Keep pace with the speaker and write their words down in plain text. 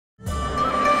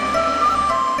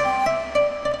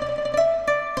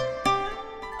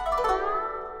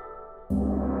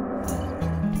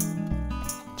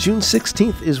June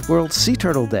 16th is World Sea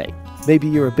Turtle Day. Maybe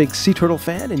you're a big sea turtle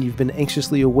fan and you've been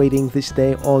anxiously awaiting this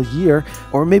day all year,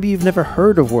 or maybe you've never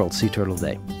heard of World Sea Turtle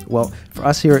Day. Well, for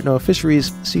us here at NOAA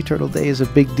Fisheries, Sea Turtle Day is a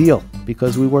big deal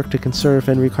because we work to conserve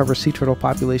and recover sea turtle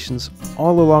populations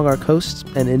all along our coasts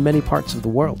and in many parts of the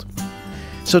world.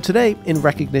 So today, in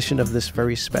recognition of this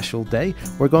very special day,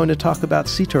 we're going to talk about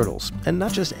sea turtles, and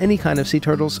not just any kind of sea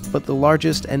turtles, but the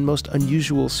largest and most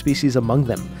unusual species among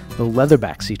them, the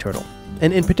leatherback sea turtle.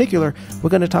 And in particular,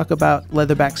 we're going to talk about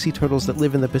leatherback sea turtles that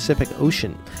live in the Pacific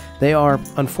Ocean. They are,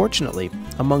 unfortunately,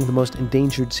 among the most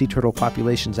endangered sea turtle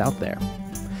populations out there.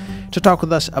 To talk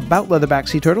with us about leatherback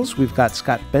sea turtles, we've got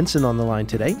Scott Benson on the line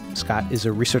today. Scott is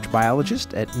a research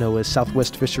biologist at NOAA's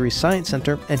Southwest Fisheries Science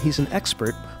Center, and he's an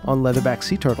expert on leatherback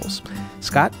sea turtles.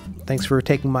 Scott, thanks for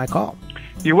taking my call.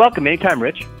 You're welcome. Anytime,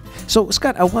 Rich. So,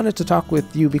 Scott, I wanted to talk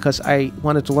with you because I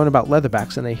wanted to learn about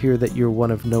leatherbacks, and I hear that you're one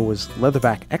of NOAA's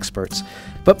leatherback experts.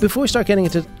 But before we start getting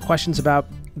into questions about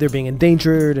their being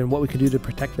endangered and what we can do to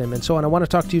protect them and so on, I want to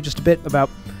talk to you just a bit about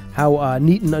how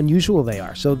neat and unusual they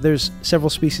are. So there's several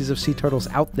species of sea turtles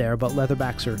out there, but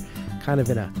leatherbacks are kind of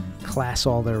in a class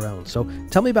all their own. So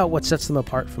tell me about what sets them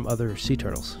apart from other sea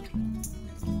turtles.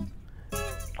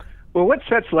 Well, what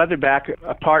sets leatherback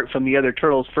apart from the other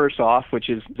turtles, first off, which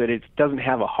is that it doesn't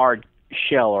have a hard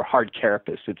shell or hard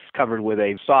carapace. It's covered with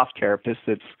a soft carapace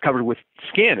that's covered with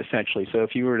skin, essentially. So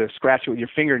if you were to scratch it with your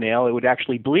fingernail, it would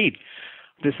actually bleed.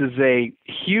 This is a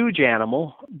huge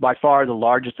animal, by far the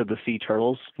largest of the sea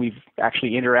turtles. We've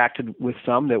actually interacted with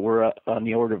some that were on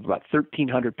the order of about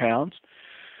 1,300 pounds.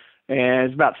 And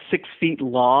it's about 6 feet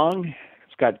long.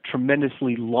 It's got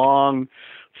tremendously long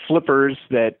flippers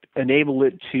that enable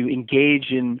it to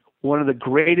engage in one of the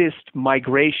greatest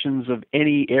migrations of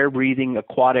any air-breathing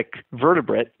aquatic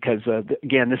vertebrate, because,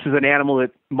 again, this is an animal that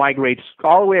migrates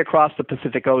all the way across the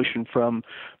Pacific Ocean from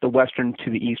the western to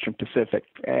the eastern Pacific.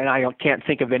 And I can't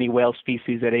think of any whale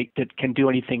species that can do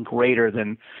anything greater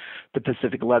than the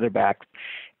Pacific leatherback.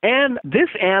 And this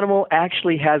animal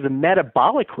actually has a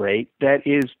metabolic rate that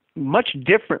is much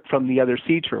different from the other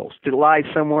sea turtles. It lies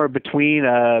somewhere between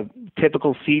a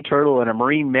typical sea turtle and a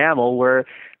marine mammal, where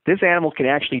this animal can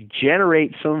actually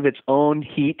generate some of its own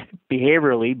heat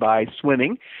behaviorally by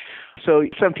swimming. So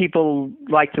some people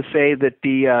like to say that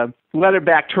the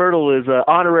leatherback turtle is an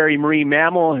honorary marine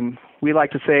mammal, and we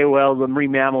like to say, well, the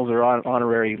marine mammals are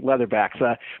honorary leatherbacks.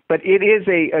 But it is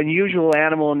an unusual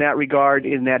animal in that regard,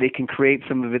 in that it can create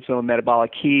some of its own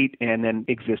metabolic heat and then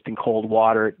exist in cold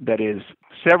water that is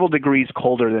several degrees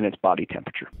colder than its body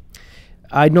temperature.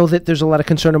 I know that there's a lot of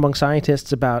concern among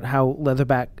scientists about how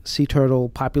leatherback sea turtle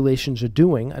populations are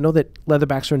doing. I know that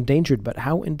leatherbacks are endangered, but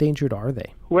how endangered are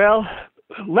they? Well,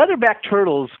 leatherback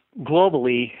turtles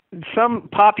globally, some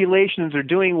populations are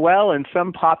doing well, and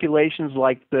some populations,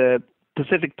 like the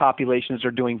Pacific populations,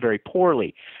 are doing very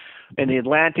poorly. In the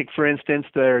Atlantic, for instance,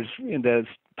 the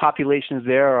populations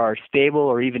there are stable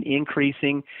or even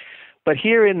increasing. But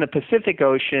here in the Pacific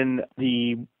Ocean,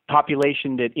 the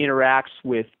population that interacts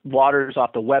with waters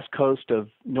off the west coast of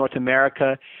North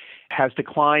America has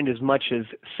declined as much as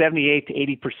 78 to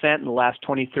 80% in the last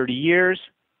 20, 30 years,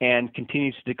 and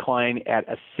continues to decline at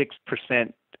a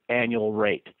 6% annual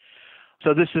rate.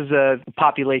 So this is a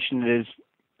population that is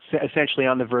essentially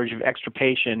on the verge of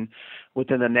extirpation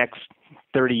within the next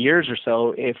 30 years or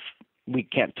so if we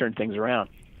can't turn things around.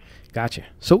 Gotcha.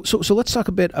 So let's talk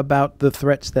a bit about the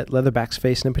threats that leatherbacks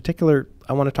face. And in particular,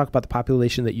 I want to talk about the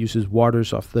population that uses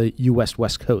waters off the U.S.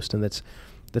 West Coast and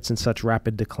that's in such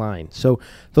rapid decline. So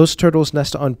those turtles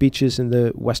nest on beaches in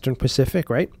the Western Pacific,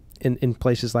 right? In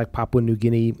places like Papua New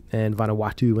Guinea and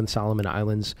Vanuatu and Solomon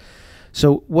Islands.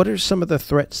 So what are some of the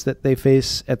threats that they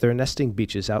face at their nesting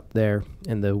beaches out there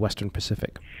in the Western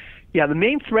Pacific? Yeah, the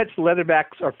main threats the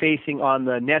leatherbacks are facing on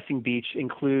the nesting beach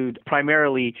include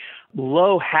primarily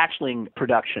low hatchling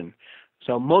production.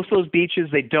 So most of those beaches,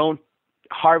 they don't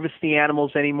harvest the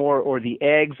animals anymore, or the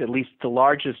eggs, at least the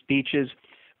largest beaches.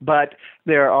 But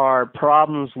there are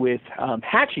problems with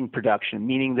hatching production,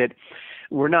 meaning that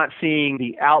we're not seeing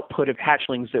the output of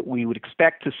hatchlings that we would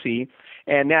expect to see.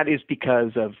 And that is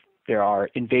because there are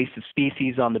invasive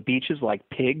species on the beaches, like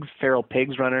pigs, feral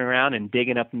pigs running around and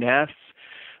digging up nests.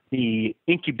 The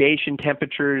incubation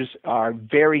temperatures are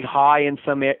very high in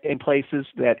places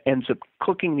that ends up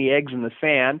cooking the eggs in the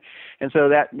sand, and so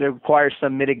that requires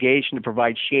some mitigation to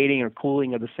provide shading or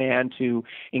cooling of the sand to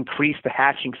increase the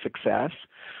hatching success.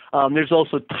 There's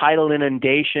also tidal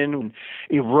inundation and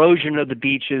erosion of the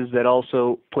beaches that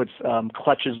also puts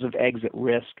clutches of eggs at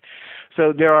risk.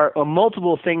 So there are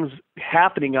multiple things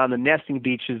happening on the nesting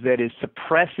beaches that is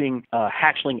suppressing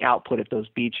hatchling output at those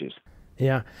beaches.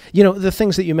 Yeah. The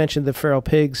things that you mentioned, the feral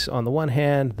pigs on the one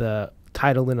hand, the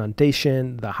tidal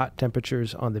inundation, the hot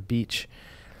temperatures on the beach,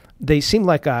 they seem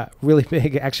like really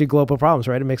big, actually, global problems,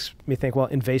 right? It makes me think, well,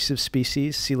 invasive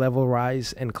species, sea level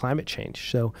rise, and climate change.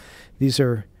 So these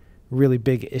are really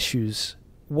big issues.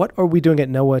 What are we doing at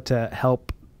NOAA to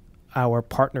help our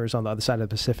partners on the other side of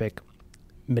the Pacific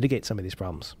mitigate some of these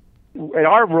problems? And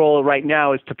our role right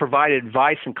now is to provide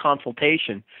advice and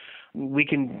consultation. We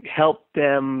can help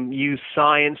them use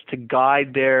science to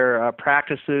guide their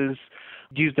practices,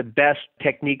 use the best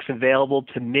techniques available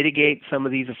to mitigate some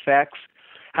of these effects.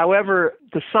 However,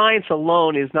 the science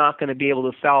alone is not going to be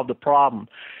able to solve the problem.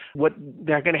 What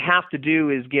they're going to have to do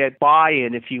is get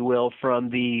buy-in, if you will, from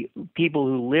the people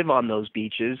who live on those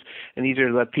beaches, and these are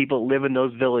the people who live in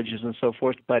those villages and so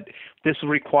forth. But this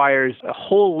requires a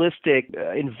holistic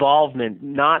involvement,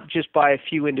 not just by a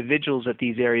few individuals at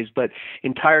these areas, but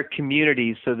entire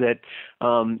communities, so that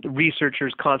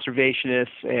researchers, conservationists,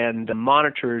 and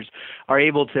monitors are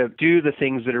able to do the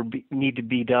things that need to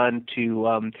be done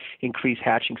to increase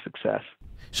hatching success.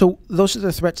 So those are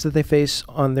the threats that they face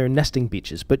on their nesting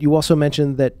beaches. But you also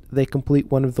mentioned that they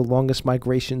complete one of the longest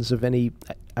migrations of any,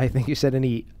 I think you said,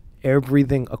 any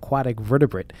air-breathing aquatic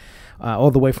vertebrate,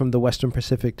 all the way from the Western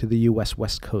Pacific to the U.S.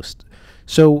 West Coast.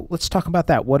 So let's talk about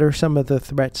that. What are some of the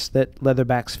threats that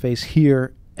leatherbacks face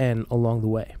here and along the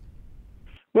way?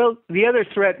 Well, the other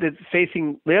large threat that's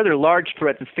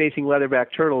facing leatherback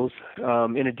turtles,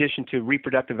 in addition to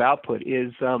reproductive output,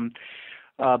 is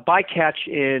bycatch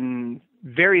in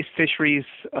various fisheries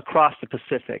across the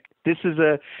Pacific. This is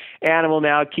an animal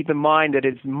now, keep in mind, that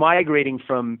it's migrating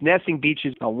from nesting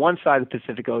beaches on one side of the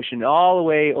Pacific Ocean all the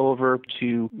way over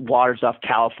to waters off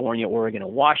California, Oregon,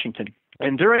 and Washington.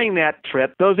 And during that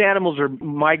trip, those animals are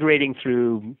migrating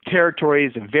through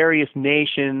territories of various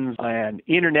nations and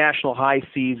international high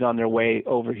seas on their way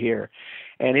over here.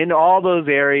 And in all those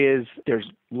areas, there's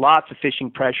lots of fishing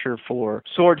pressure for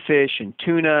swordfish and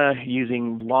tuna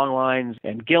using long lines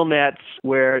and gill nets,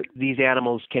 where these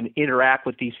animals can interact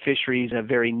with these fisheries in a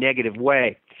very negative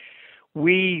way.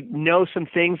 We know some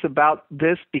things about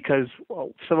this because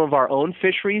some of our own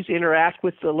fisheries interact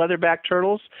with the leatherback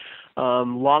turtles.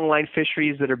 Longline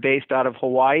fisheries that are based out of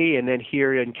Hawaii, and then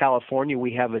here in California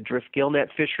we have a drift gillnet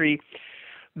fishery.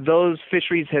 Those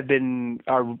fisheries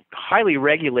are highly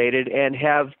regulated and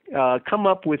have come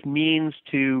up with means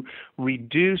to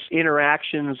reduce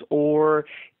interactions, or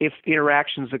if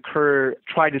interactions occur,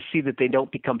 try to see that they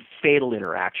don't become fatal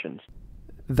interactions.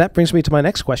 That brings me to my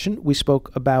next question. We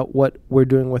spoke about what we're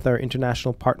doing with our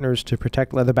international partners to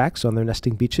protect leatherbacks on their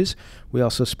nesting beaches. We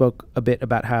also spoke a bit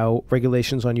about how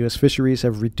regulations on U.S. fisheries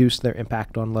have reduced their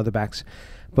impact on leatherbacks.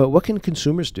 But what can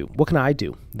consumers do? What can I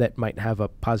do that might have a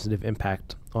positive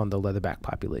impact on the leatherback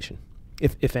population,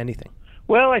 if anything?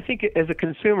 Well, I think as a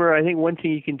consumer, I think one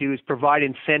thing you can do is provide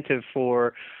incentive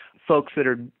for folks that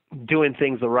are doing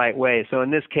things the right way. So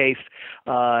in this case,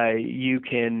 you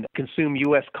can consume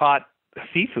U.S. caught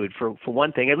seafood for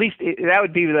one thing. At least that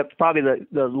would be probably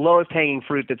the lowest hanging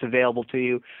fruit that's available to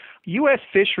you. U.S.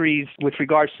 fisheries, with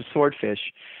regards to swordfish,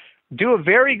 do a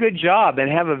very good job and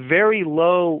have a very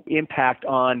low impact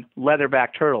on leatherback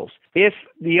turtles. If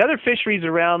the other fisheries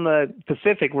around the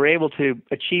Pacific were able to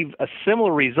achieve a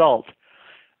similar result,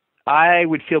 I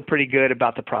would feel pretty good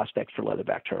about the prospects for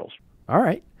leatherback turtles. All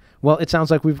right. Well, it sounds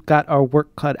like we've got our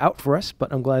work cut out for us,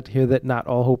 but I'm glad to hear that not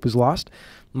all hope is lost.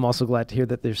 I'm also glad to hear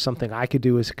that there's something I could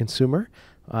do as a consumer,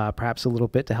 perhaps a little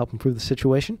bit to help improve the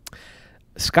situation.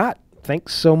 Scott,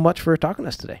 thanks so much for talking to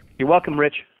us today. You're welcome,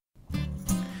 Rich.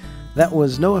 That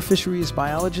was NOAA fisheries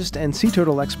biologist and sea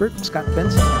turtle expert, Scott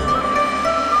Benson.